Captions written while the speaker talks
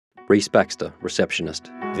Reese Baxter, receptionist.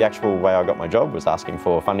 The actual way I got my job was asking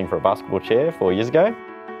for funding for a basketball chair 4 years ago,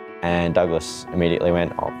 and Douglas immediately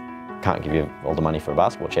went, "I can't give you all the money for a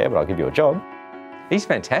basketball chair, but I'll give you a job." He's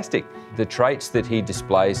fantastic. The traits that he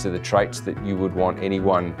displays are the traits that you would want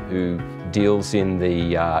anyone who deals in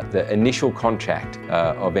the initial contact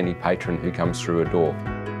of any patron who comes through a door.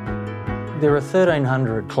 There are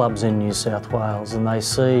 1,300 clubs in New South Wales, and they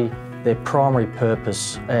see their primary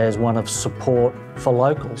purpose as one of support for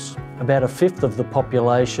locals. About a fifth of the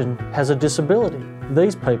population has a disability.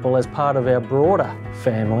 These people, as part of our broader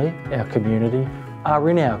family, our community, are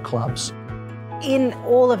in our clubs. In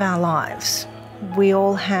all of our lives, we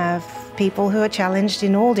all have people who are challenged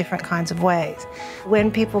in all different kinds of ways. When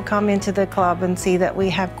people come into the club and see that we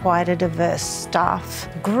have quite a diverse staff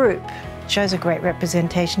group, it shows a great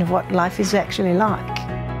representation of what life is actually like.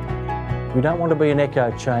 We don't want to be an echo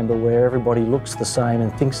chamber where everybody looks the same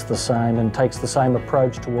and thinks the same and takes the same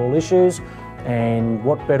approach to all issues. And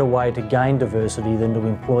what better way to gain diversity than to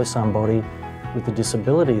employ somebody with a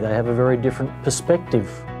disability? They have a very different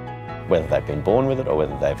perspective. Whether they've been born with it or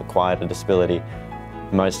whether they've acquired a disability,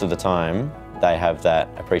 most of the time they have that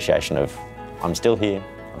appreciation of, I'm still here,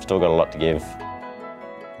 I've still got a lot to give.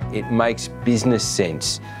 It makes business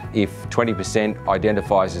sense. If 20%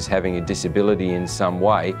 identifies as having a disability in some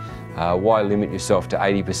way, why limit yourself to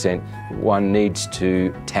 80%? One needs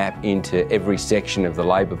to tap into every section of the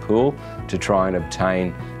labour pool to try and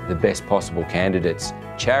obtain the best possible candidates.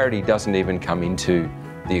 Charity doesn't even come into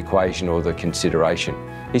the equation or the consideration.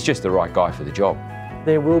 He's just the right guy for the job.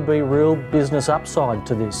 There will be real business upside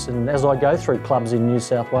to this, and as I go through clubs in New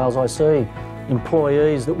South Wales, I see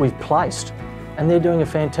employees that we've placed, and they're doing a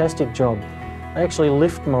fantastic job. They actually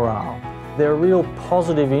lift morale. They're a real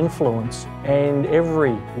positive influence, and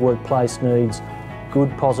every workplace needs good,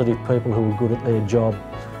 positive people who are good at their job,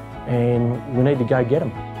 and we need to go get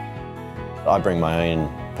them. I bring my own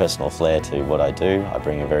personal flair to what I do. I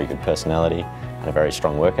bring a very good personality and a very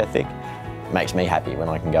strong work ethic. It makes me happy when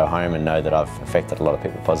I can go home and know that I've affected a lot of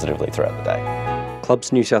people positively throughout the day.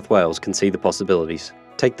 Clubs New South Wales can see the possibilities.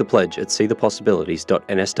 Take the pledge at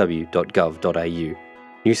seethepossibilities.nsw.gov.au.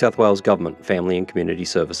 New South Wales Government, Family and Community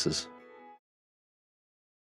Services.